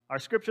Our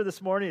scripture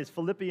this morning is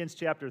Philippians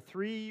chapter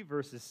 3,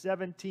 verses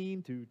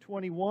 17 to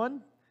 21.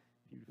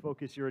 If you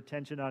focus your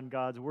attention on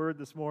God's word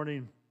this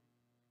morning.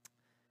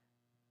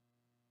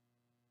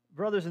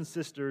 Brothers and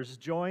sisters,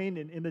 join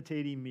in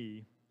imitating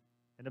me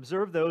and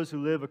observe those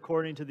who live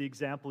according to the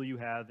example you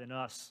have in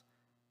us.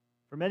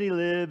 For many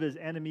live as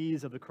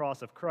enemies of the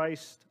cross of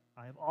Christ.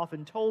 I have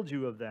often told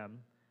you of them,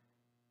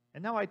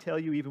 and now I tell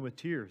you even with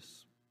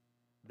tears.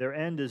 Their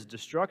end is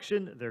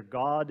destruction, their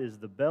God is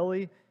the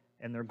belly,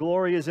 and their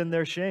glory is in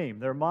their shame.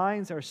 Their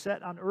minds are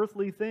set on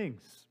earthly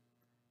things.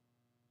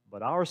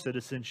 But our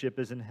citizenship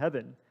is in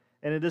heaven,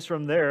 and it is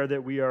from there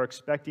that we are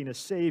expecting a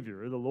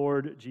Savior, the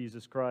Lord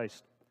Jesus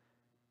Christ.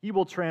 He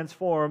will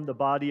transform the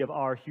body of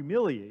our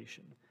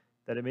humiliation,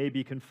 that it may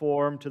be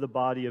conformed to the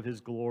body of His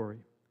glory,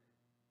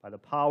 by the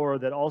power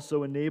that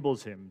also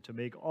enables Him to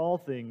make all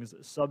things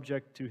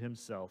subject to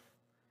Himself.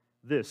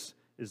 This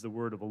is the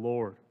word of the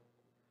Lord.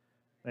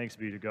 Thanks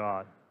be to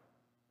God.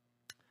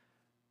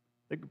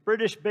 The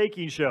British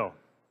Baking Show.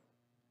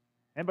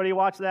 Anybody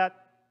watch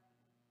that?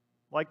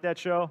 Like that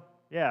show?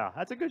 Yeah,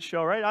 that's a good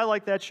show, right? I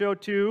like that show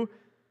too.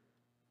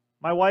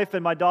 My wife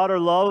and my daughter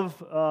love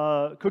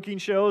cooking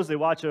shows. They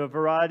watch a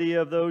variety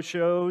of those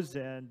shows,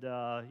 and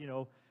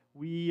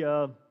we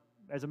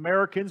as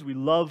Americans, we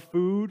love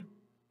food.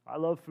 I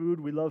love food.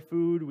 We love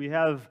food. We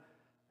have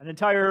an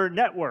entire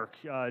network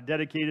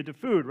dedicated to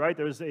food, right?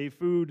 There's a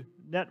food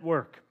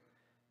network.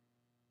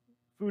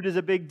 Food is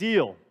a big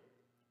deal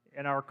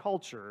in our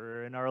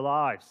culture, in our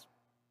lives.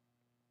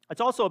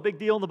 It's also a big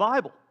deal in the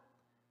Bible.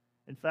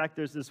 In fact,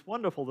 there's this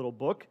wonderful little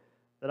book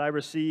that I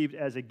received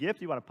as a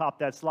gift. You want to pop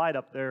that slide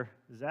up there,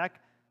 Zach?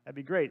 That'd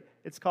be great.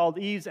 It's called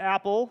Eve's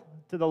Apple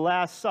to the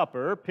Last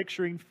Supper,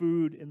 Picturing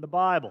Food in the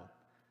Bible.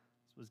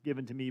 This was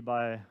given to me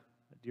by a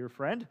dear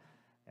friend,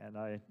 and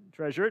I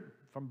treasure it,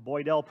 from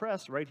Boydell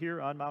Press right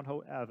here on Mount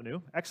Hope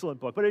Avenue. Excellent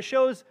book. But it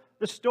shows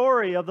the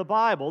story of the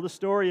Bible, the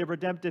story of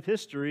redemptive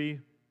history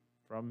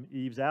from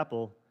Eve's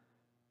apple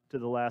to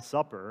the Last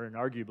Supper, and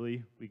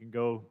arguably we can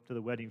go to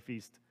the wedding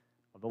feast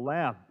of the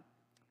Lamb.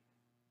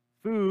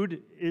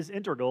 Food is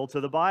integral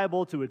to the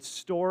Bible, to its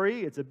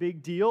story. It's a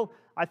big deal.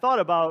 I thought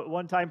about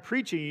one time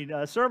preaching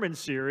a sermon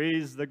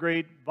series, The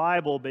Great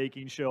Bible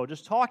Baking Show,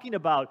 just talking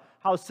about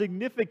how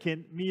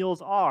significant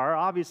meals are.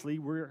 Obviously,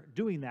 we're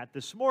doing that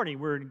this morning.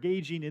 We're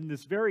engaging in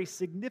this very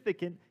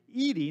significant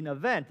eating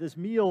event, this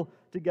meal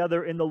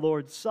together in the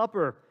Lord's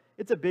Supper.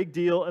 It's a big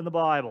deal in the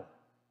Bible.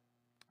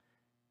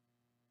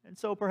 And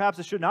so perhaps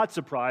it should not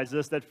surprise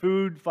us that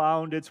food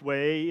found its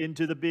way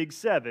into the Big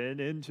Seven,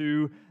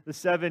 into the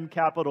 7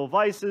 capital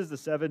vices, the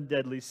 7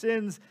 deadly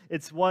sins.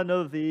 It's one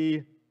of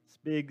the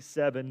Big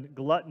Seven.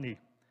 Gluttony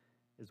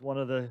is one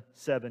of the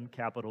 7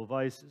 capital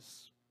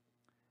vices.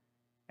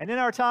 And in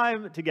our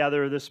time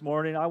together this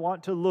morning, I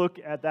want to look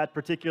at that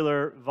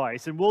particular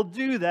vice. And we'll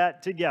do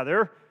that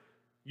together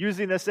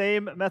using the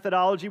same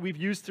methodology we've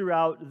used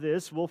throughout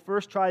this. We'll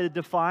first try to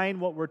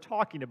define what we're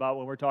talking about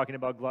when we're talking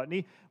about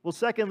gluttony. We'll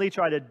secondly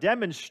try to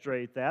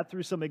demonstrate that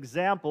through some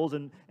examples,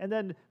 and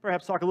then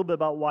perhaps talk a little bit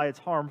about why it's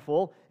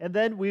harmful, and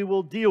then we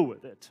will deal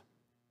with it.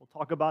 We'll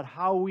talk about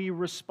how we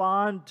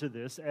respond to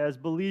this as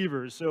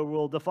believers. So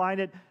we'll define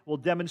it, we'll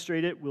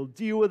demonstrate it, we'll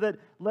deal with it.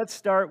 Let's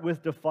start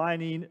with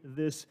defining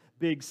this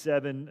Big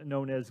Seven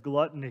known as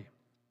gluttony.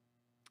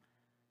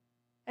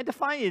 And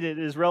defining it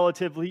is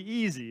relatively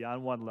easy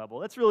on one level.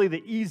 That's really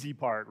the easy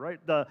part,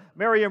 right? The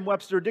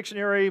Merriam-Webster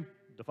Dictionary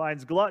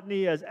defines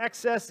gluttony as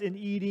excess in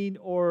eating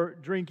or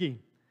drinking.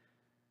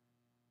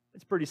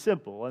 It's pretty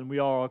simple, and we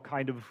are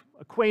kind of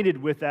acquainted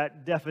with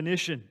that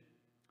definition.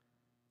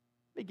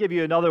 Let me give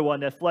you another one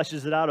that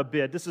fleshes it out a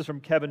bit. This is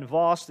from Kevin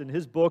Vost in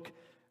his book,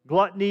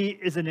 Gluttony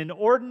is an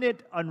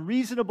Inordinate,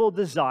 Unreasonable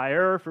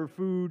Desire for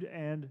Food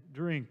and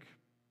Drink.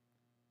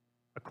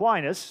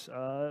 Aquinas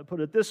put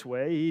it this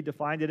way. He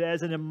defined it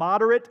as an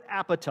immoderate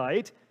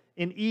appetite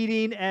in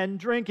eating and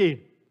drinking.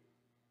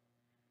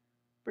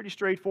 Pretty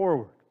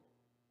straightforward.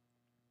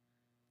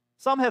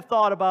 Some have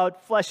thought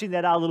about fleshing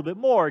that out a little bit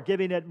more,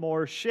 giving it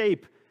more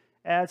shape.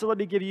 And so let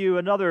me give you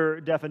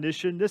another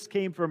definition. This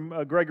came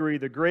from Gregory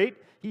the Great.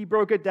 He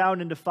broke it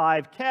down into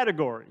 5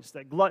 categories.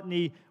 That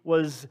gluttony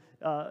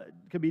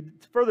could be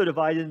further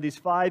divided into these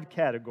 5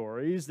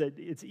 categories. That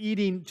it's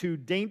eating too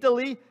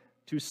daintily,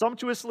 too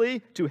sumptuously,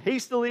 too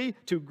hastily,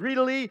 too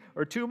greedily,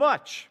 or too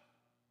much.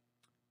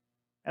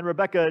 And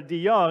Rebecca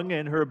DeYoung,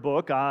 in her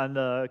book on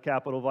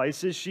capital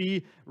vices,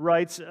 she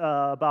writes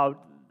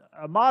about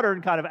a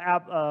modern kind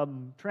of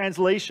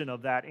translation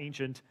of that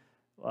ancient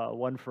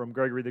one from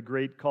Gregory the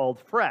Great called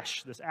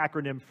FRESH, this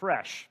acronym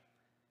FRESH.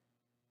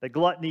 That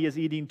gluttony is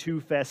eating too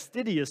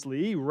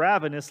fastidiously,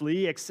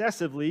 ravenously,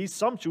 excessively,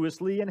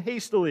 sumptuously, and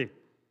hastily.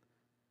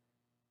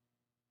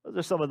 Those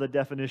are some of the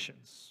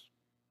definitions.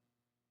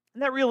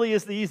 And that really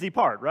is the easy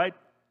part, right?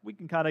 We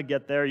can kind of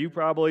get there. You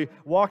probably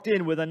walked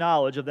in with a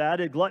knowledge of that.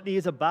 Gluttony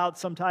is about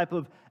some type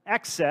of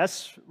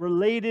excess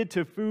related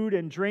to food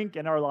and drink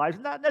in our lives,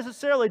 not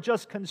necessarily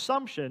just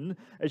consumption,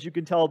 as you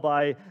can tell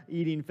by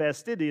eating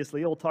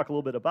fastidiously. We'll talk a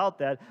little bit about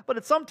that, but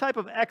it's some type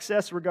of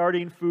excess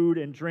regarding food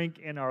and drink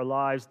in our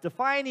lives.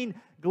 Defining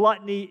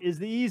gluttony is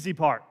the easy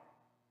part.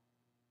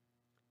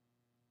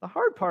 The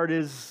hard part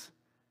is,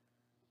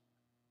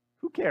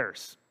 who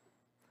cares?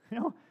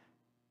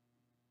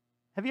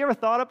 Have you ever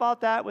thought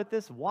about that with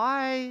this?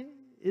 Why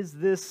is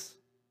this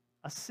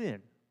a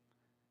sin?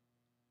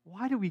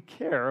 Why do we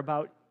care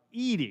about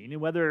eating, and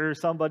whether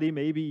somebody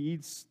maybe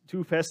eats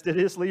too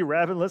fastidiously,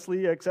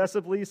 ravenously,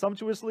 excessively,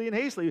 sumptuously, and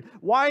hastily?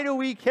 Why do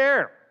we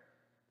care?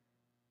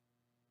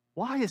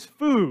 Why is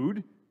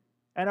food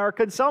and our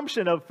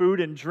consumption of food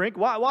and drink,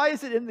 why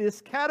is it in this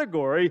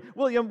category?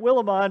 William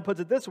Willimon puts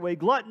it this way: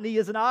 gluttony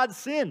is an odd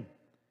sin.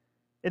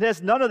 It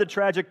has none of the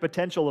tragic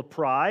potential of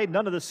pride,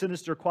 none of the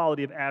sinister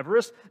quality of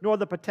avarice, nor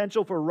the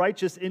potential for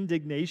righteous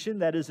indignation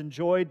that is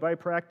enjoyed by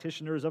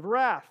practitioners of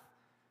wrath.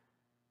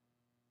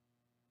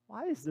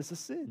 Why is this a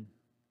sin?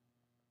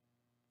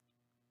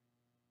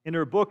 In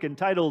her book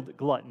entitled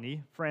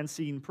Gluttony,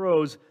 Francine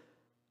Prose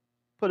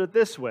put it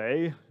this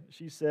way.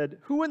 She said,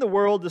 "Who in the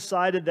world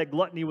decided that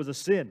gluttony was a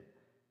sin?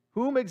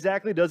 Whom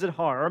exactly does it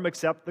harm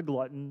except the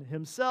glutton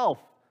himself?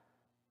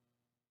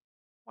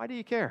 Why do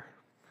you care?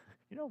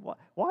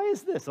 Why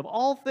is this, of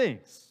all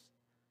things?"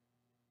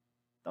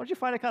 Don't you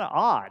find it kind of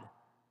odd?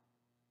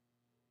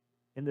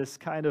 In this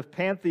kind of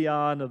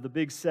pantheon of the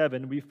big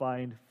seven, we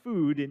find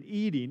food and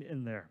eating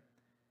in there.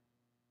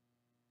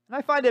 And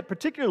I find it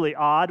particularly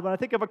odd when I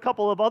think of a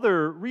couple of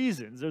other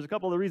reasons. There's a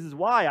couple of reasons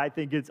why I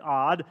think it's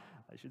odd,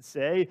 I should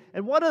say,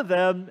 and one of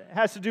them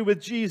has to do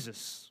with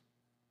Jesus.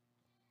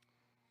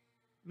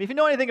 If you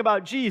know anything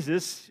about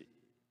Jesus,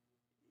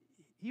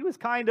 he was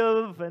kind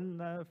of,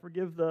 and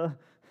forgive the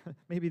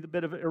maybe the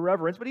bit of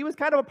irreverence, but he was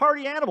kind of a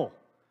party animal.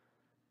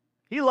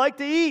 He liked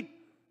to eat.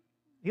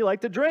 He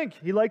liked to drink.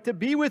 He liked to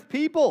be with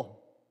people.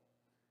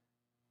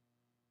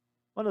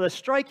 One of the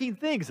striking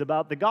things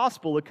about the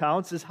gospel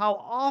accounts is how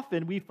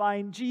often we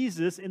find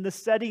Jesus in the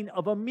setting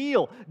of a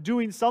meal,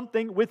 doing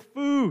something with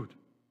food.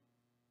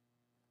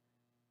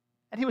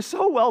 And he was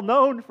so well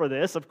known for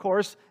this, of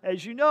course,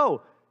 as you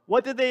know.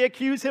 What did they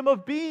accuse him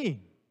of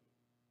being?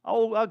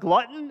 Oh, a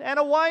glutton and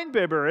a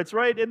winebibber. It's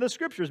right in the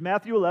scriptures,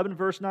 Matthew 11,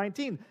 verse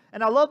 19.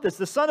 And I love this.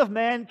 The Son of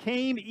Man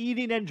came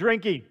eating and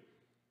drinking.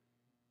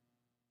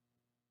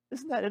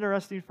 Isn't that an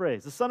interesting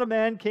phrase? The Son of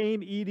Man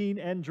came eating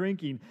and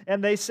drinking.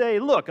 And they say,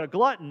 look, a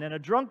glutton and a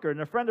drunkard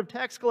and a friend of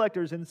tax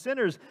collectors and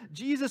sinners.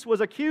 Jesus was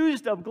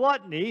accused of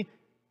gluttony,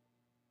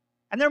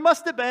 and there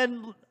must have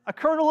been a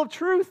kernel of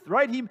truth,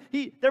 right?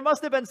 There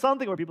must have been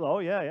something where people, oh,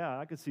 yeah,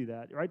 I could see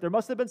that, right? There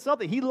must have been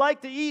something. He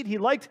liked to eat. He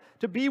liked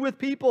to be with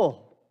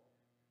people.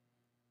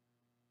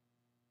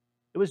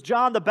 It was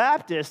John the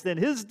Baptist and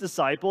his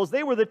disciples.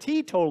 They were the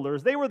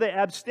teetotalers. They were the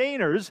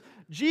abstainers.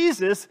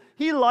 Jesus,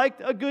 he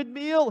liked a good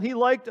meal. He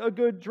liked a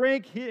good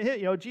drink.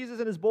 Jesus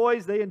and his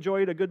boys, they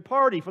enjoyed a good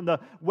party. From the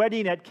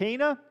wedding at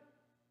Cana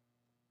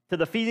to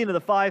the feeding of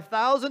the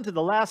 5,000, to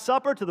the Last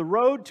Supper, to the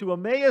road to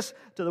Emmaus,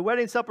 to the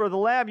wedding supper of the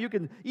Lamb, you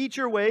can eat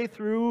your way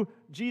through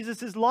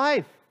Jesus'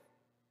 life.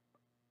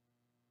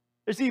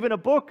 There's even a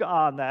book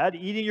on that,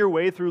 Eating Your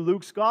Way Through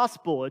Luke's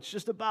Gospel. It's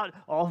just about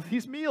all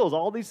these meals,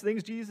 all these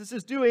things Jesus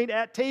is doing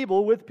at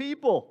table with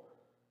people.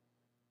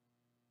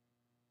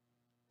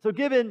 So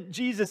given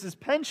Jesus'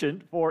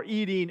 penchant for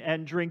eating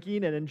and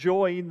drinking and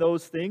enjoying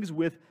those things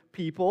with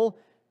people,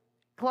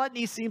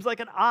 gluttony seems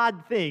like an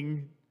odd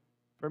thing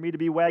for me to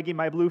be wagging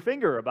my blue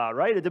finger about,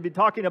 right? To be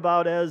talking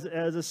about as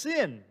a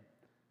sin.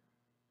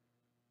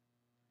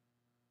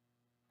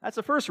 That's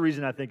the first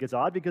reason I think it's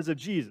odd, because of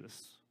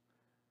Jesus.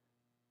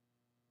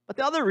 But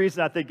the other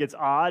reason I think it's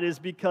odd is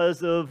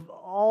because of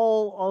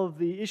all of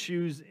the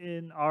issues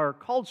in our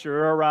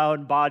culture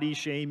around body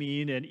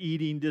shaming and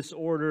eating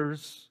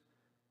disorders.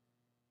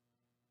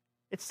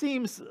 It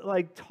seems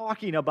like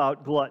talking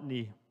about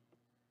gluttony,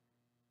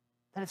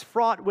 that it's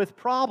fraught with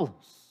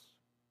problems.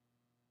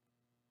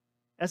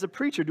 As a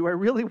preacher, do I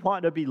really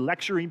want to be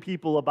lecturing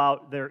people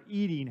about their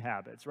eating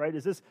habits, right?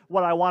 Is this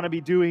what I want to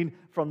be doing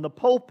from the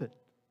pulpit?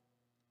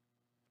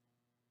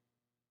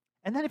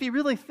 And then if you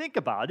really think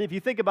about it, if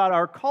you think about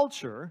our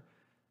culture,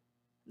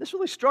 this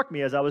really struck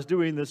me as I was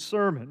doing this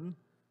sermon.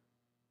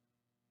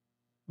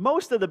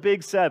 Most of the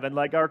big seven,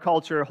 like our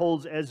culture,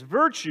 holds as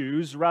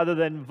virtues rather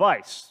than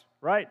vice,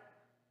 right?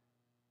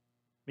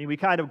 I mean, we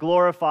kind of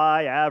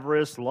glorify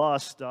avarice,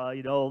 lust,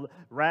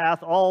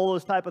 wrath, all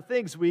those type of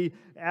things.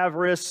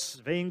 Avarice,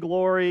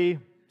 vainglory,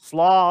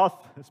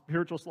 sloth,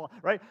 spiritual sloth,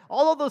 right?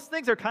 All of those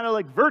things are kind of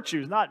like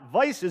virtues, not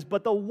vices,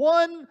 but the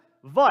one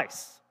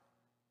vice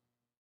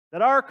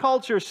that our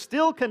culture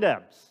still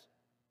condemns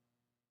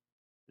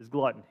is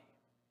gluttony.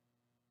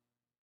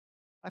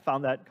 I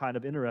found that kind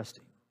of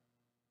interesting.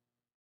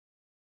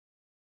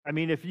 I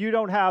mean, if you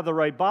don't have the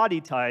right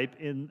body type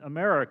in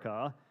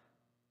America,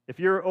 if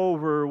you're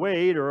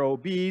overweight or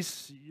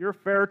obese, you're a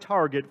fair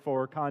target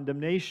for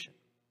condemnation.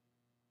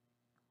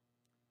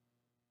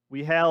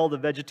 We hail the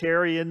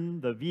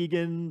vegetarian, the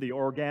vegan, the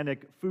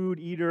organic food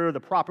eater, the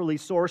properly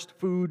sourced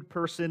food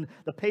person,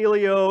 the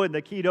paleo and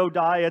the keto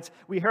diets.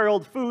 We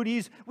herald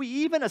foodies. We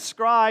even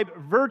ascribe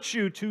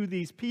virtue to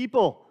these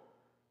people.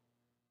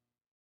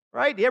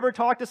 Right? You ever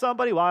talk to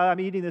somebody? Well, I'm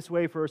eating this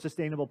way for a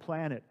sustainable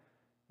planet.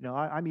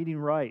 I'm eating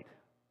right.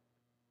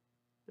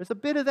 There's a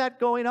bit of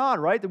that going on,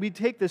 right? That we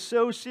take this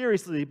so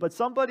seriously, but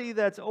somebody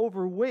that's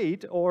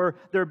overweight or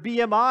their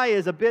BMI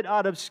is a bit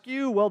out of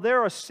skew, well,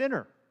 they're a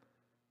sinner.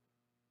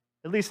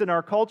 At least in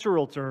our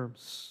cultural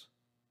terms.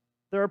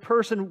 They're a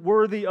person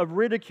worthy of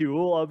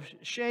ridicule, of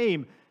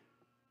shame.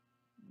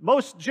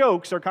 Most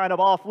jokes are kind of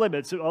off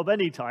limits of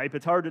any type.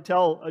 It's hard to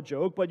tell a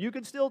joke, but you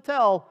can still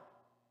tell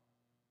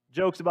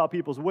jokes about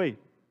people's weight.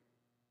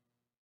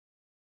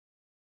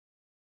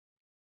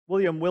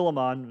 William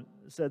Willimon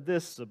said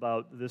this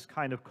about this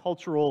kind of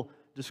cultural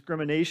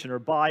discrimination or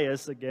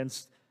bias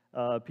against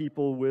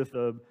people with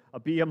a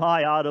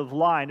BMI out of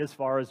line as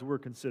far as we're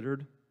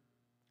considered.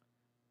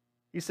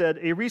 He said,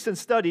 a recent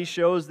study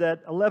shows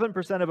that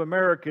 11% of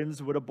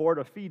Americans would abort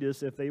a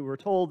fetus if they were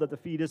told that the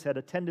fetus had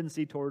a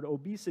tendency toward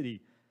obesity.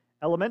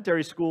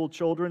 Elementary school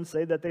children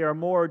say that they are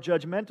more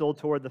judgmental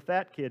toward the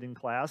fat kid in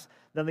class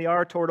than they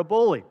are toward a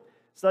bully.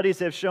 Studies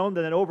have shown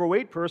that an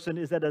overweight person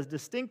is at a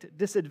distinct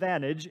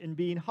disadvantage in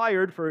being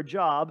hired for a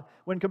job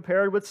when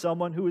compared with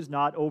someone who is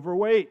not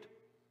overweight.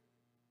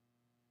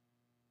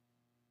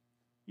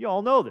 You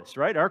all know this,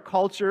 right? Our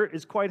culture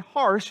is quite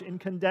harsh in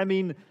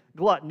condemning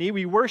gluttony.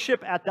 We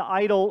worship at the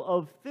idol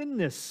of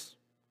thinness.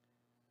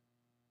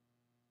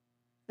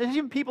 There's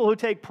even people who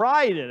take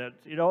pride in it,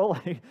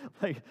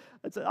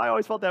 I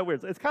always felt that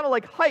weird. It's kind of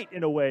like height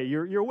in a way.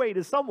 Your weight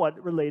is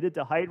somewhat related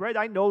to height, right?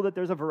 I know that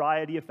there's a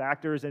variety of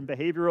factors, and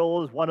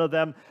behavioral is one of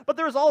them, but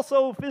there's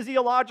also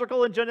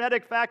physiological and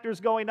genetic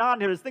factors going on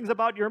here. There's things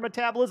about your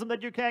metabolism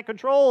that you can't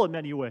control in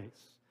many ways.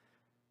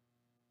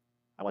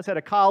 I once had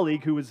a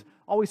colleague who was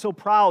always so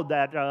proud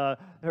that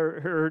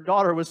her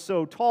daughter was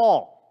so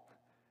tall.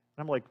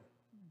 I'm like,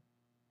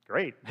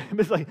 great.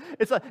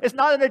 It's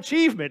not an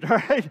achievement,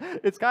 right?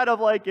 It's kind of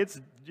like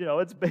it's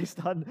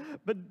based on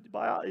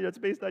it's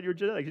based on your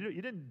genetics.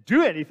 You didn't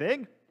do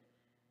anything.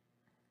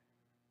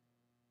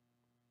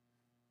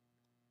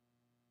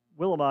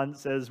 Willimon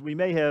says we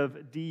may have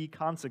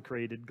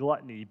deconsecrated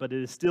gluttony, but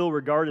it is still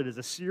regarded as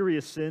a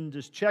serious sin.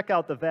 Just check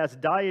out the vast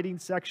dieting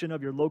section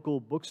of your local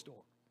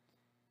bookstore.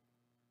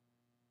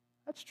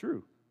 That's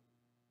true.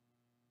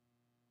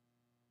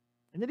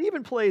 And it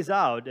even plays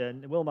out,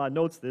 and Willimon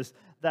notes this,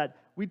 that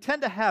we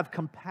tend to have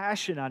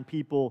compassion on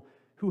people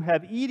who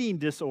have eating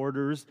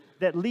disorders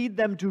that lead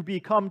them to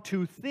become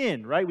too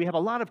thin, right? We have a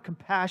lot of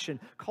compassion,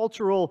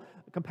 cultural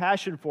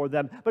compassion for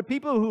them. But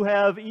people who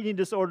have eating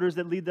disorders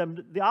that lead them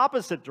the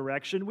opposite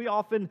direction, we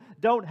often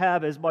don't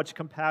have as much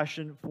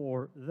compassion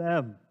for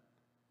them.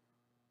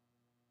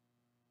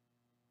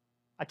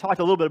 I talked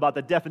a little bit about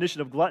the definition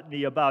of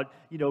gluttony, about,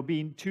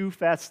 being too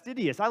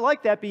fastidious. I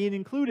like that being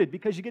included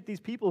because you get these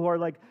people who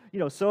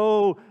are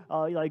so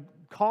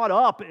caught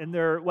up in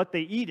what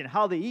they eat and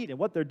how they eat and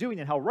what they're doing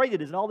and how right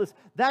it is and all this.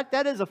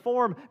 That is a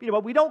form,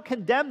 but we don't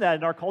condemn that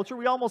in our culture.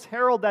 We almost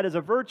herald that as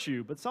a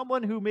virtue. But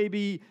someone who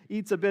maybe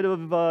eats a bit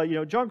of,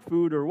 junk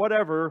food or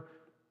whatever,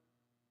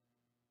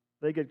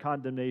 they get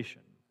condemnation.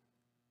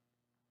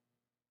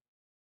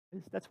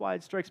 That's why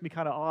it strikes me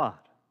kind of odd.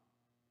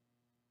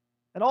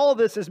 And all of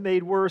this is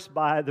made worse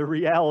by the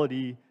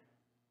reality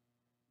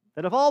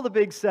that of all the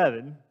big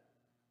seven,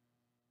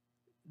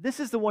 this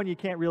is the one you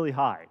can't really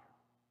hide.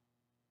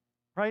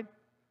 Right?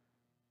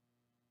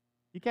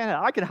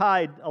 I can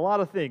hide a lot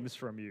of things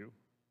from you.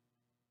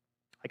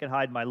 I can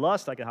hide my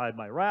lust, I can hide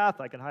my wrath,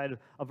 I can hide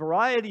a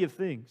variety of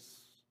things.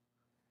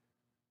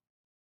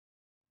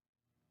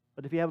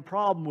 But if you have a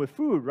problem with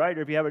food, right,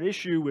 or if you have an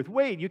issue with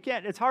weight,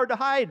 it's hard to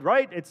hide,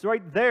 right? It's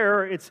right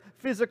there, it's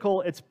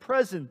physical, it's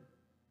present.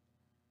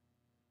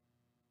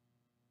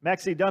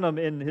 Maxie Dunham,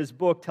 in his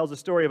book, tells a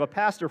story of a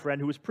pastor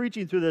friend who was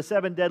preaching through the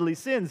 7 deadly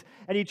sins,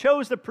 and he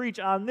chose to preach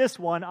on this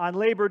one on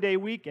Labor Day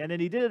weekend,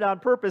 and he did it on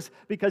purpose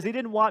because he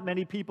didn't want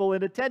many people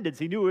in attendance.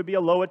 He knew it would be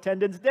a low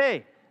attendance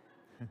day.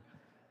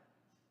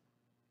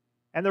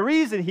 And the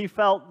reason he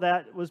felt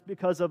that was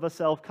because of a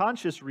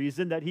self-conscious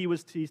reason, that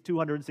he's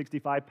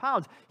 265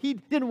 pounds. He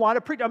didn't want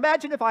to preach.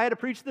 Imagine if I had to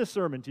preach this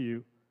sermon to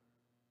you.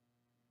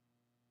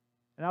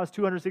 And I was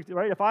 260,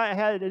 right? If I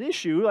had an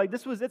issue,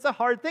 it's a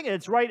hard thing, and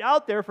it's right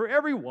out there for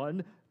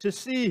everyone to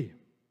see.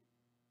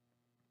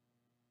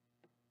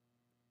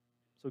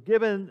 So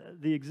given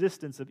the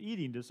existence of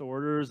eating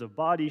disorders, of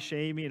body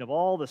shaming, of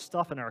all the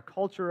stuff in our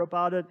culture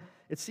about it,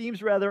 it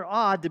seems rather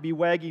odd to be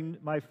wagging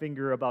my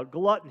finger about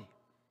gluttony.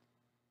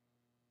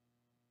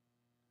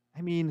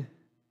 I mean,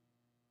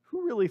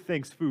 who really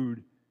thinks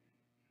food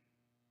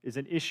is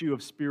an issue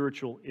of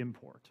spiritual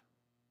import?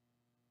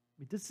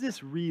 Does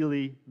this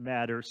really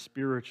matter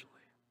spiritually?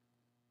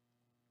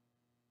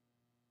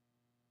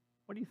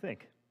 What do you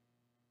think?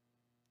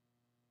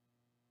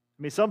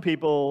 Some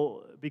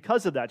people,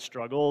 because of that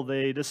struggle,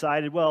 they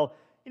decided, well,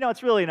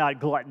 it's really not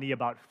gluttony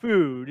about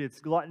food. It's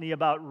gluttony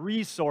about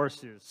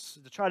resources.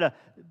 To try to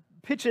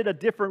pitch it a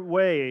different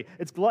way.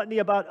 It's gluttony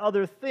about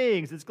other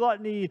things. It's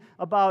gluttony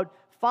about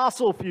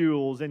fossil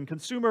fuels and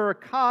consumer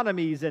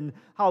economies and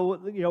how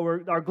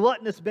our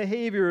gluttonous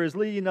behavior is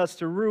leading us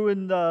to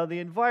ruin the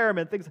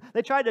environment. Things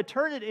they tried to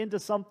turn it into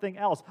something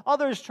else.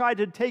 Others tried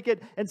to take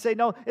it and say,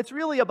 no, it's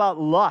really about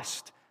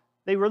lust.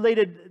 They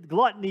related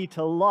gluttony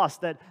to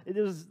lust.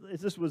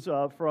 This was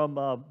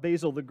from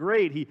Basil the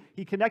Great.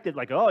 He connected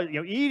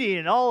eating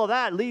and all of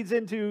that leads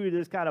into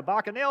this kind of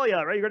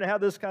bacchanalia, right? You're going to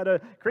have this kind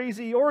of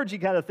crazy orgy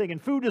kind of thing,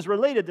 and food is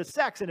related to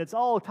sex, and it's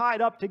all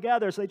tied up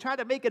together. So they try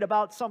to make it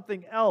about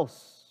something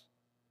else.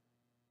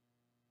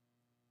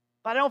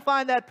 But I don't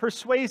find that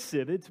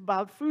persuasive. It's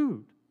about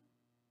food.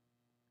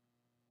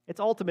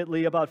 It's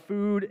ultimately about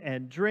food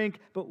and drink,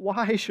 but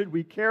why should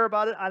we care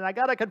about it? And I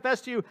got to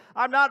confess to you,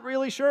 I'm not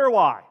really sure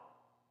why.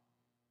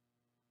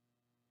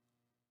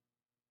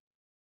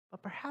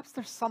 But perhaps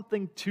there's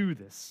something to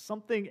this,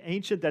 something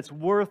ancient that's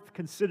worth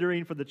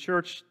considering for the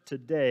church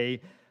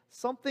today,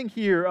 something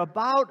here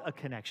about a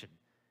connection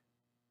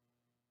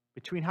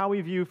between how we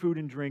view food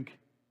and drink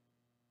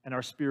and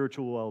our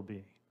spiritual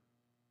well-being.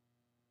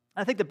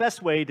 I think the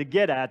best way to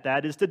get at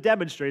that is to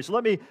demonstrate. So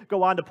let me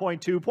go on to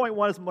point 2. Point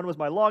 1 was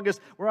my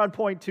longest. We're on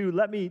point 2.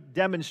 Let me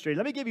demonstrate.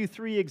 Let me give you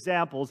 3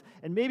 examples,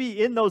 and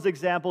maybe in those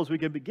examples we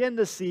can begin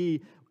to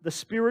see the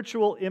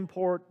spiritual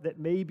import that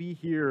may be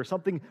here,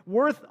 something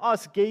worth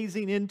us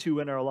gazing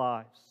into in our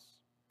lives.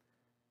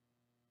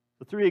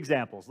 The 3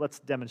 examples, let's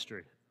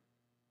demonstrate it.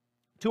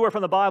 2 are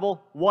from the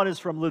Bible, 1 is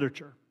from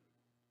literature.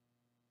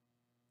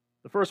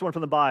 The first one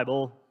from the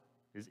Bible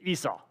is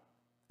Esau.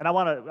 And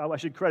I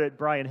should credit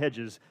Brian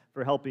Hedges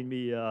for helping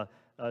me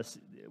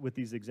with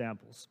these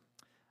examples.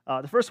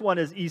 The first one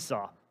is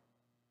Esau.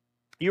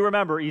 You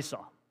remember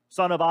Esau,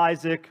 son of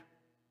Isaac,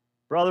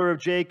 brother of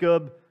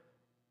Jacob.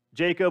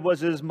 Jacob was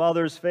his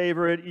mother's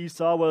favorite.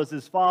 Esau was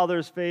his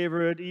father's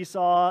favorite.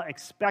 Esau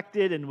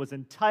expected and was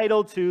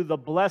entitled to the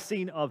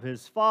blessing of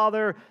his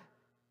father.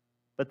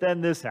 But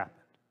then this happened.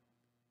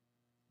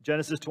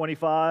 Genesis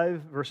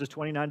 25, verses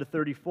 29 to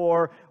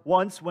 34.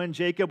 Once when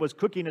Jacob was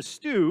cooking a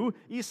stew,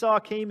 Esau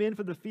came in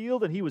from the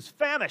field and he was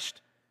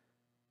famished.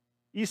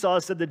 Esau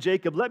said to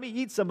Jacob, "Let me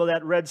eat some of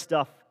that red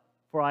stuff,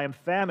 for I am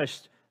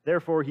famished."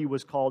 Therefore he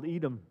was called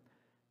Edom.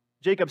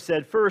 Jacob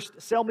said,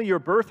 "First, sell me your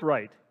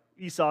birthright."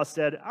 Esau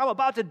said, "I'm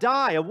about to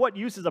die. Of what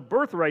use is a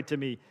birthright to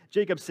me?"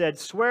 Jacob said,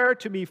 "Swear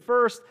to me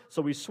first."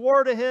 So he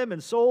swore to him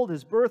and sold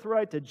his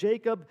birthright to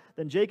Jacob.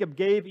 Then Jacob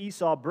gave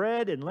Esau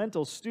bread and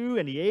lentil stew,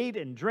 and he ate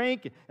and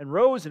drank and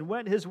rose and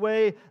went his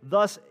way.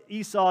 Thus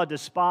Esau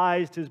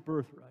despised his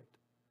birthright.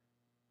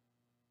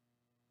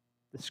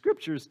 The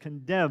scriptures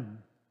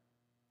condemn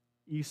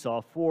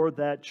Esau for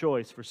that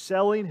choice, for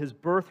selling his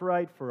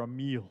birthright for a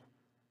meal,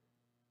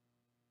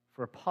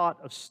 for a pot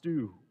of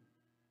stew.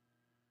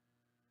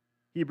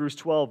 Hebrews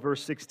 12,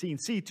 verse 16.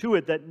 See to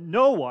it that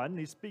no one,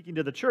 he's speaking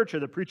to the church or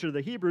the preacher of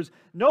the Hebrews,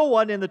 no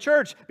one in the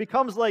church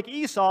becomes like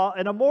Esau,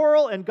 an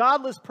immoral and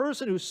godless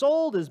person who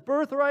sold his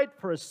birthright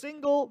for a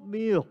single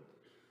meal.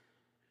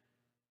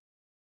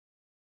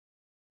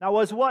 Now,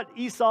 was what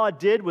Esau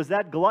did, was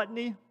that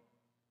gluttony?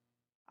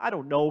 I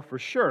don't know for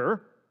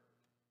sure.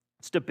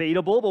 It's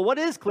debatable, but what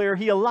is clear,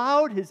 he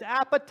allowed his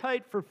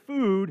appetite for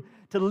food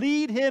to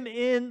lead him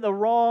in the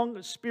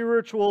wrong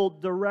spiritual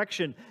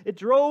direction. It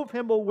drove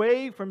him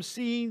away from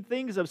seeing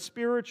things of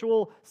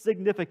spiritual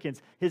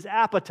significance. His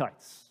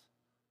appetites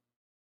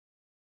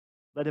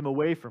led him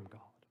away from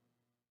God.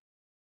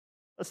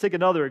 Let's take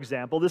another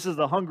example. This is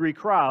the hungry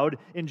crowd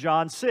in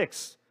John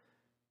 6.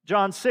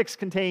 John 6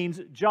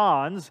 contains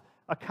John's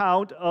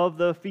account of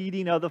the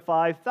feeding of the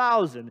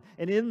 5,000.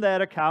 And in that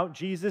account,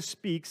 Jesus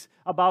speaks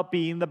about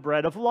being the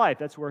bread of life.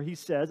 That's where he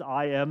says,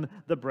 "I am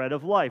the bread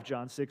of life,"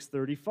 John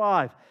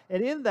 6:35.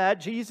 And in that,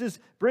 Jesus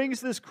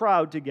brings this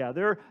crowd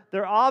together.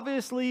 They're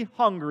obviously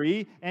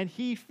hungry, and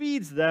he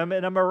feeds them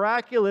in a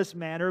miraculous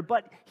manner,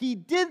 but he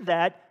did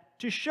that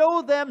to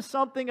show them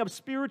something of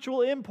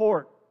spiritual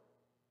import.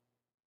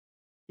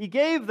 He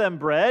gave them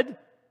bread,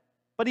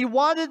 but he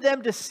wanted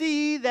them to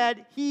see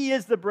that he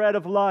is the bread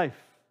of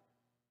life.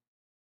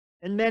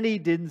 And many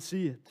didn't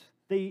see it.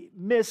 They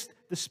missed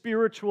the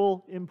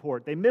spiritual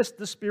import. They missed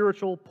the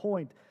spiritual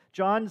point.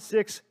 John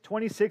 6,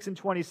 26 and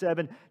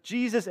 27,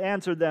 Jesus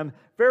answered them,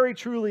 "Very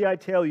truly I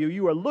tell you,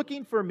 you are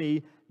looking for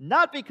me,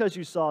 not because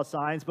you saw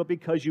signs, but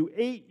because you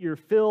ate your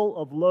fill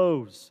of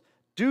loaves.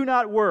 Do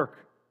not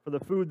work for the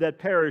food that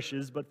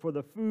perishes, but for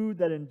the food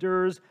that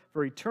endures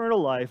for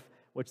eternal life,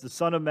 which the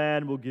Son of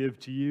Man will give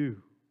to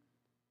you."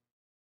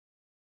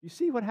 You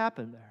see what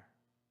happened there?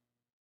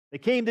 They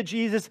came to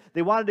Jesus.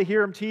 They wanted to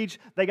hear him teach.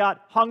 They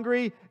got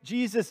hungry.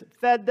 Jesus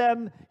fed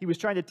them. He was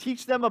trying to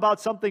teach them about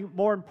something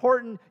more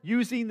important,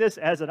 using this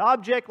as an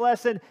object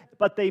lesson,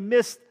 but they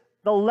missed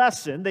the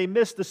lesson. They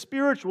missed the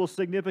spiritual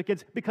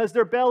significance because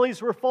their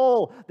bellies were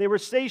full. They were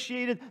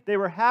satiated. They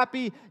were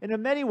happy. And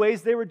in many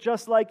ways, they were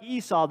just like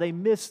Esau. They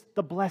missed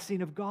the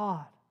blessing of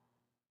God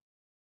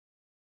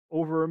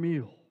over a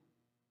meal.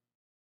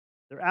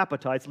 Their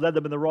appetites led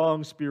them in the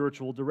wrong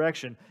spiritual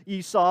direction.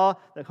 Esau,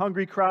 the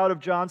hungry crowd of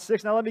John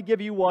 6. Now let me give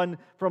you one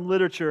from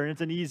literature, and it's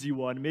an easy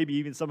one. Maybe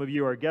even some of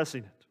you are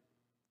guessing it.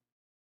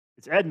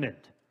 It's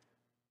Edmund,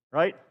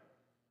 right?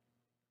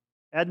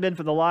 Edmund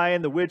from The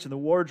Lion, the Witch, and the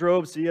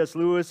Wardrobe, C.S.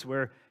 Lewis,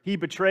 where he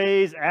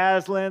betrays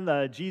Aslan,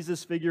 the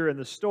Jesus figure in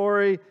the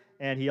story,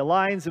 and he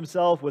aligns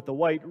himself with the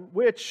White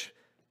Witch.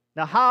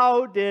 Now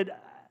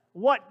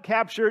what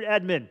captured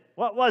Edmund?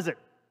 What was it?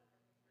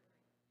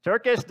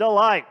 Turkish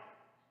Delight.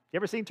 You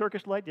ever seen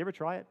Turkish Delight? Do you ever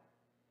try it?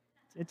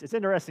 It's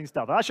interesting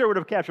stuff. I'm not sure it would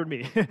have captured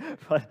me,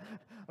 but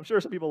I'm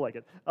sure some people like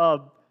it.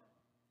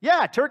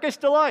 Yeah, Turkish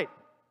Delight.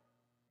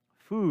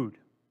 Food.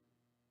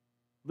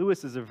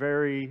 Lewis is a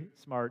very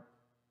smart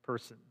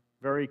person,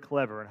 very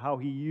clever in how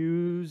he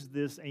used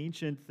this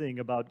ancient thing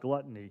about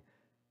gluttony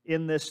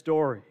in this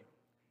story.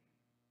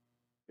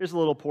 Here's a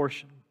little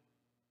portion.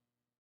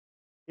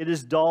 "It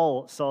is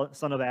dull,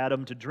 son of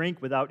Adam, to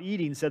drink without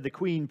eating," said the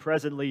queen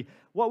presently.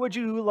 "What would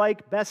you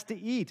like best to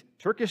eat?"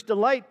 "Turkish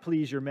Delight,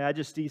 please, your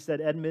majesty,"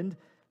 said Edmund.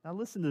 Now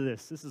listen to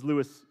this. This is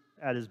Lewis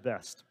at his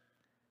best.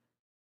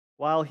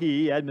 While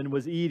Edmund,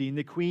 was eating,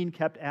 the queen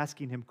kept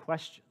asking him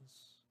questions.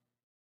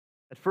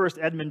 At first,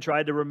 Edmund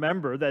tried to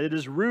remember that it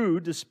is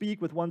rude to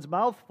speak with one's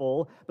mouth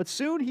full, but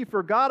soon he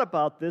forgot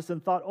about this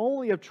and thought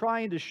only of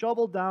trying to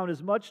shovel down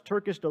as much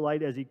Turkish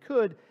Delight as he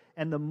could,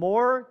 and the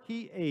more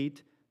he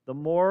ate, the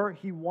more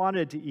he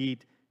wanted to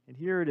eat. And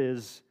here it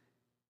is.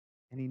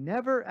 And he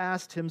never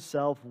asked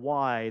himself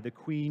why the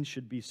queen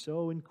should be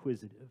so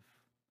inquisitive.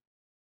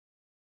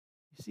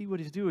 You see what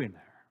he's doing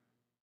there?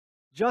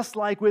 Just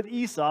like with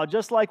Esau,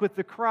 just like with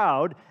the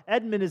crowd,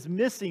 Edmund is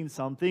missing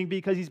something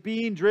because he's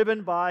being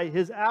driven by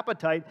his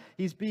appetite.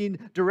 He's being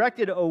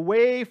directed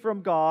away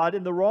from God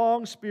in the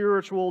wrong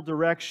spiritual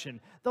direction.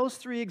 Those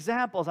three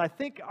examples, I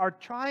think, are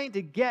trying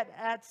to get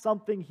at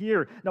something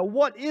here. Now,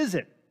 what is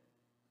it?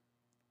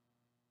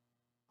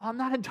 I'm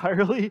not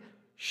entirely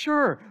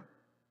sure.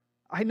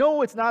 I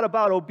know it's not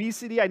about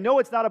obesity. I know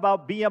it's not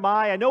about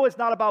BMI. I know it's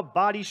not about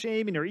body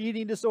shaming or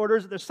eating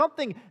disorders. There's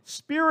something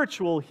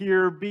spiritual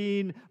here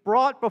being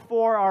brought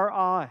before our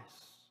eyes.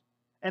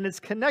 And it's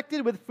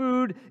connected with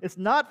food. It's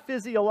not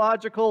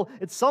physiological.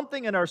 It's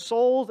something in our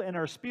souls and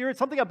our spirits,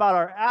 something about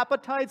our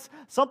appetites,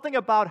 something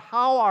about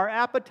how our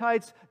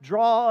appetites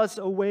draw us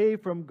away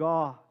from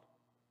God,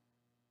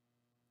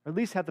 or at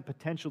least have the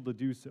potential to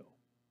do so.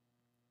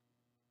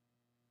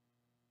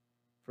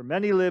 For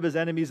many live as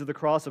enemies of the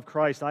cross of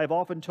Christ. I have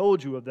often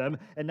told you of them,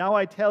 and now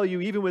I tell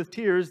you, even with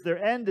tears,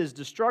 their end is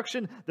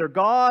destruction. Their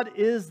God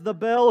is the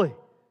belly.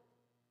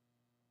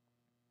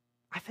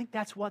 I think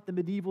that's what the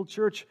medieval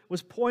church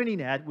was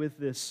pointing at with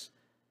this,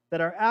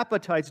 that our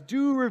appetites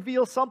do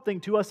reveal something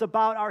to us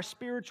about our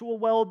spiritual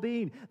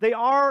well-being. They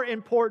are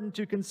important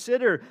to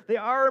consider. They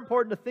are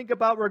important to think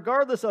about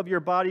regardless of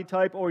your body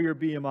type or your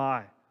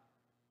BMI.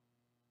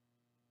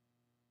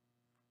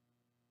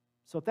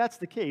 So if that's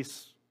the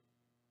case,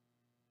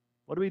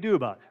 what do we do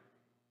about it?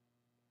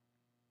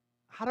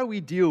 How do we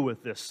deal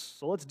with this?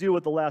 So let's deal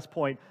with the last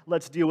point.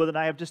 Let's deal with it. And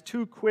I have just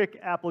two quick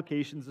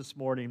applications this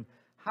morning.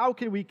 How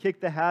can we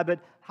kick the habit?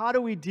 How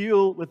do we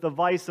deal with the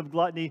vice of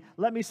gluttony?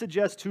 Let me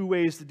suggest two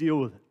ways to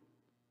deal with it.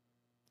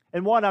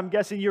 And one, I'm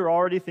guessing you're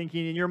already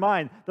thinking in your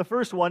mind. The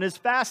first one is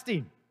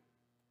fasting.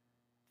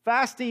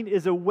 Fasting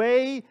is a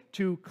way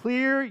to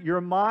clear your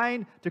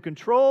mind, to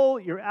control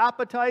your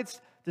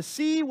appetites, to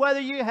see whether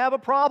you have a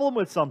problem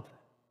with something.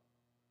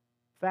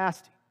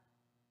 Fasting.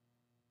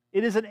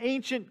 It is an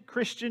ancient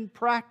Christian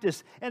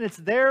practice, and it's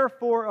there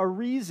for a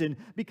reason,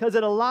 because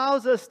it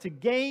allows us to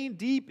gain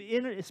deep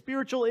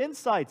spiritual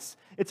insights.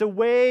 It's a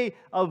way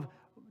of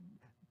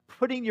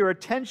putting your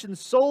attention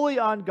solely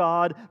on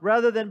God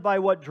rather than by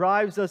what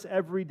drives us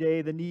every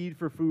day, the need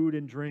for food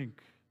and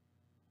drink.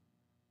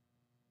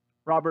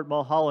 Robert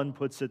Mulholland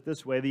puts it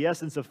this way: the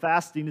essence of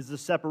fasting is the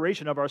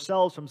separation of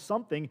ourselves from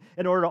something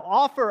in order to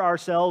offer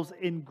ourselves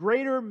in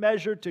greater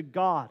measure to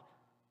God.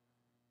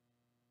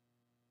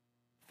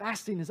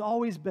 Fasting has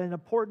always been an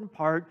important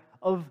part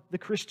of the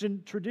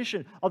Christian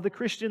tradition, of the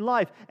Christian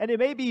life. And it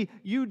may be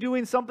you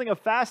doing something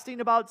of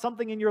fasting about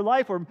something in your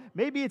life, or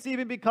maybe it's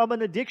even become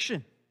an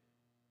addiction.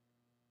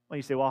 Well,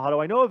 you say, well, how do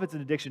I know if it's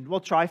an addiction? Well,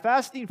 try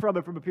fasting from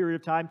it from a period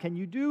of time. Can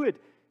you do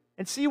it?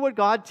 And see what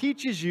God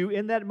teaches you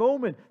in that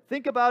moment.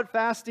 Think about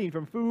fasting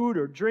from food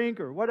or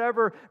drink or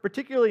whatever,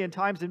 particularly in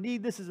times of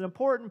need. This is an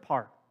important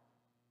part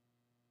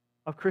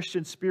of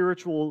Christian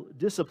spiritual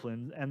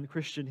discipline and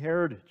Christian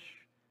heritage.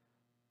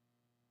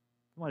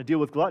 You want to deal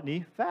with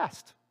gluttony?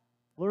 Fast.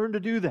 Learn to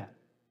do that.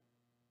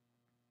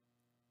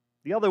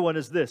 The other one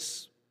is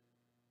this: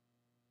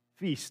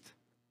 feast.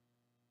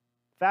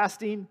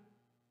 Fasting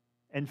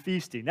and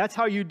feasting. That's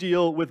how you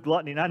deal with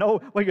gluttony. And I know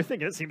what you're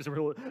thinking. It seems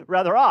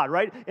rather odd,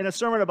 right? In a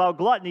sermon about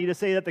gluttony, to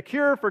say that the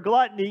cure for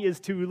gluttony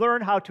is to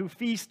learn how to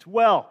feast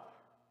well.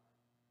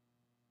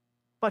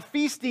 But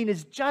feasting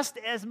is just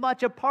as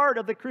much a part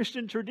of the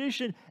Christian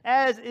tradition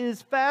as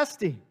is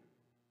fasting.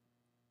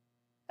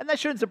 And that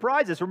shouldn't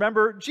surprise us.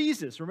 Remember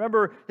Jesus.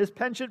 Remember his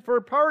penchant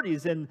for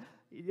parties. And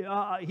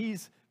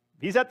he's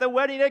He's at the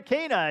wedding at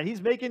Cana, and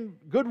he's making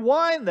good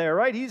wine there,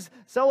 right? He's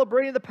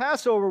celebrating the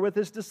Passover with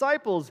his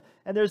disciples,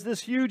 and there's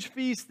this huge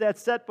feast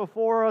that's set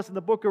before us in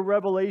the book of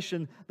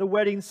Revelation, the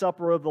wedding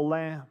supper of the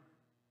Lamb.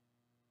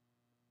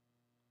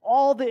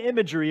 All the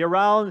imagery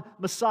around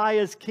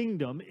Messiah's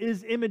kingdom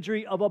is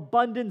imagery of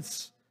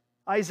abundance.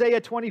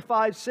 Isaiah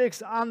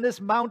 25:6, on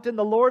this mountain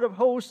the Lord of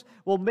hosts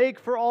will make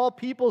for all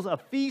peoples a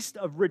feast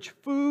of rich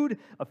food,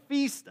 a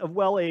feast of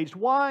well-aged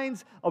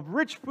wines, of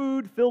rich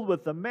food filled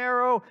with the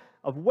marrow,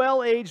 of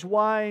well-aged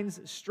wines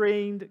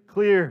strained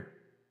clear.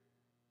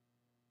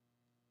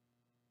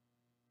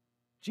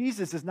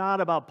 Jesus is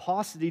not about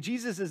paucity.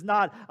 Jesus is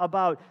not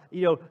about,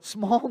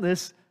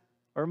 smallness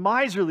or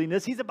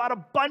miserliness. He's about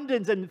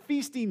abundance, and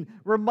feasting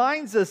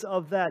reminds us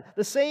of that.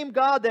 The same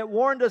God that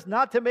warned us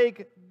not to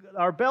make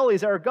our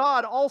bellies our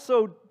God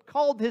also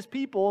called his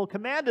people,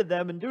 commanded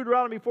them in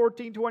Deuteronomy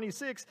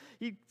 14:26.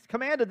 He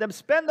commanded them,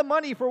 spend the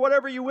money for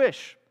whatever you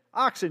wish.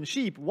 Oxen,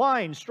 sheep,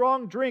 wine,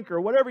 strong drink, or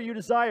whatever you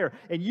desire,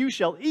 and you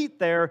shall eat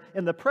there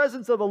in the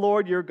presence of the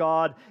Lord your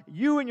God,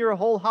 you and your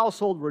whole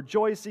household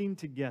rejoicing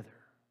together.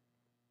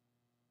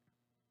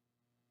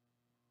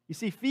 You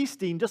see,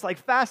 feasting, just like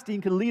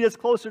fasting, can lead us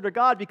closer to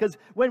God, because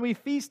when we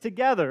feast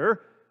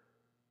together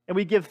and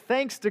we give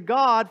thanks to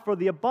God for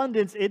the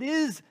abundance, it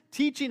is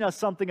teaching us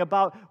something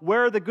about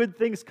where the good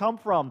things come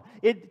from.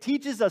 It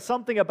teaches us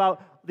something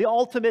about the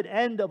ultimate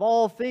end of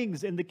all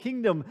things in the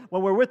kingdom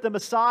when we're with the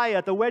Messiah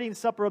at the wedding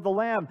supper of the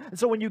Lamb. And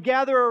so when you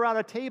gather around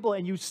a table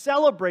and you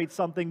celebrate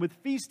something with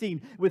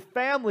feasting, with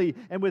family,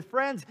 and with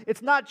friends,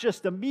 it's not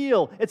just a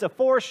meal, it's a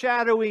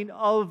foreshadowing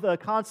of the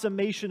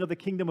consummation of the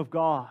kingdom of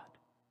God.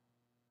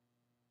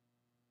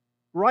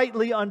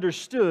 Rightly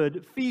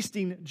understood,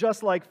 feasting,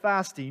 just like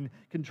fasting,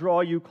 can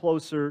draw you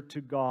closer to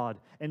God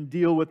and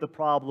deal with the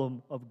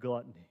problem of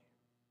gluttony.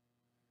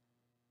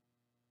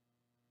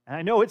 And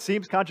I know it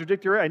seems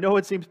contradictory, I know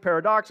it seems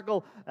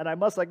paradoxical, and I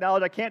must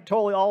acknowledge I can't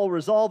totally all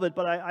resolve it,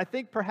 but I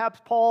think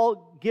perhaps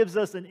Paul gives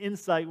us an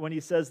insight when he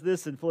says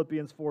this in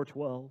Philippians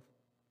 4:12.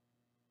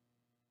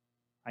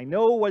 I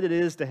know what it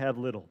is to have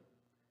little,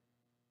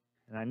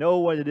 and I know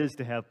what it is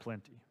to have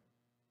plenty.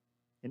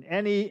 In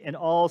any and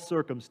all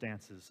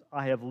circumstances,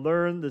 I have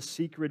learned the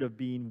secret of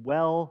being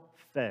well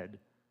fed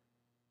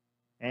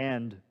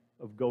and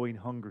of going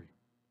hungry,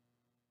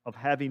 of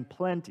having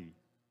plenty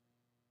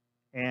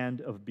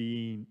and of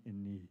being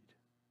in need.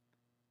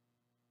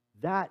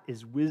 That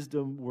is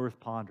wisdom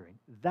worth pondering.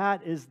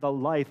 That is the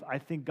life I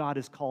think God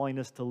is calling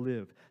us to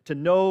live. To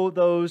know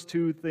those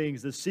two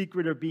things, the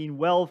secret of being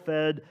well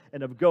fed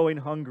and of going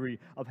hungry,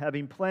 of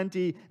having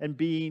plenty and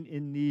being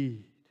in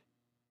need.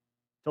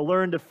 To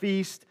learn to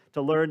feast,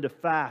 to learn to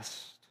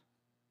fast.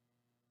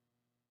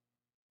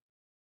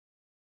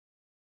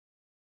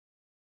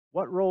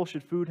 What role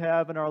should food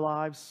have in our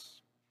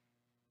lives?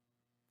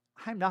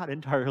 I'm not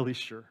entirely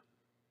sure.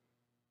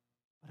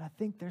 But I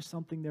think there's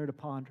something there to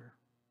ponder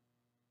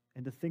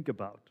and to think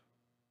about.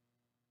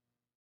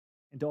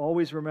 And to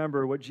always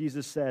remember what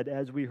Jesus said,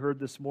 as we heard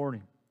this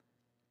morning.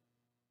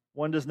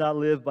 One does not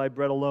live by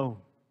bread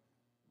alone,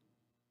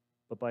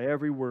 but by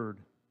every word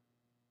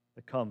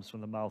that comes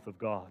from the mouth of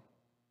God.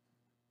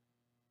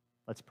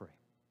 Let's pray.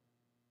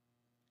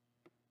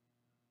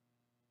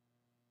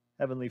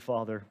 Heavenly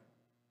Father,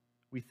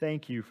 we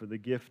thank you for the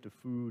gift of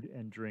food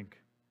and drink.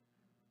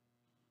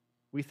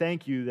 We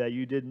thank you that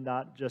you did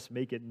not just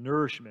make it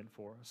nourishment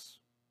for us,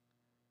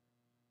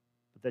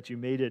 but that you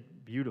made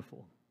it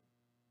beautiful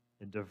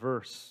and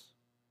diverse,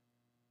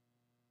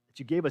 that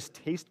you gave us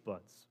taste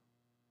buds,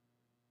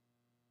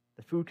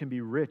 that food can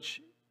be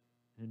rich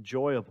and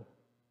enjoyable.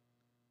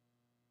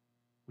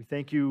 We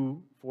thank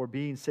you for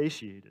being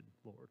satiated,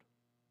 Lord.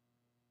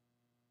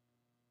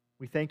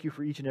 We thank you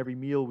for each and every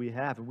meal we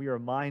have, and we are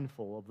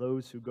mindful of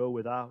those who go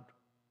without.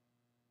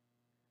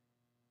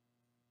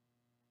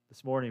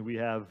 This morning we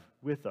have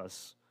with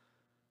us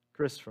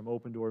Chris from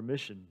Open Door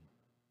Mission.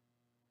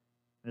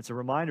 And it's a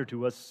reminder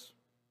to us,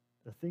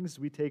 the things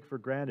we take for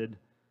granted,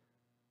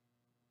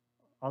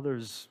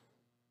 others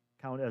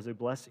count as a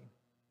blessing.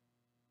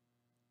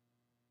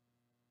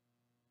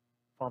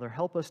 Father,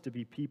 help us to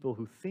be people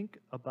who think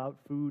about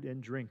food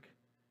and drink,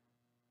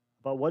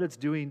 about what it's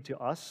doing to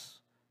us,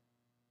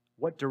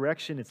 what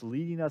direction it's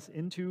leading us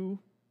into,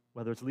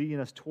 whether it's leading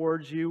us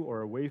towards you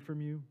or away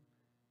from you.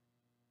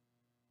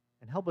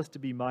 And help us to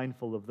be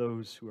mindful of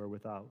those who are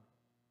without,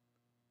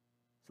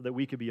 so that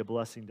we could be a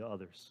blessing to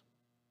others.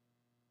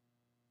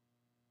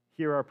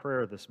 Hear our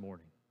prayer this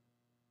morning,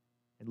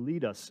 and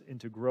lead us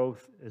into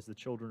growth as the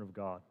children of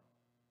God.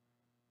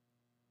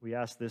 We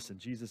ask this in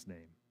Jesus'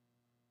 name.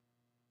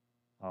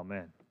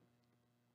 Amen.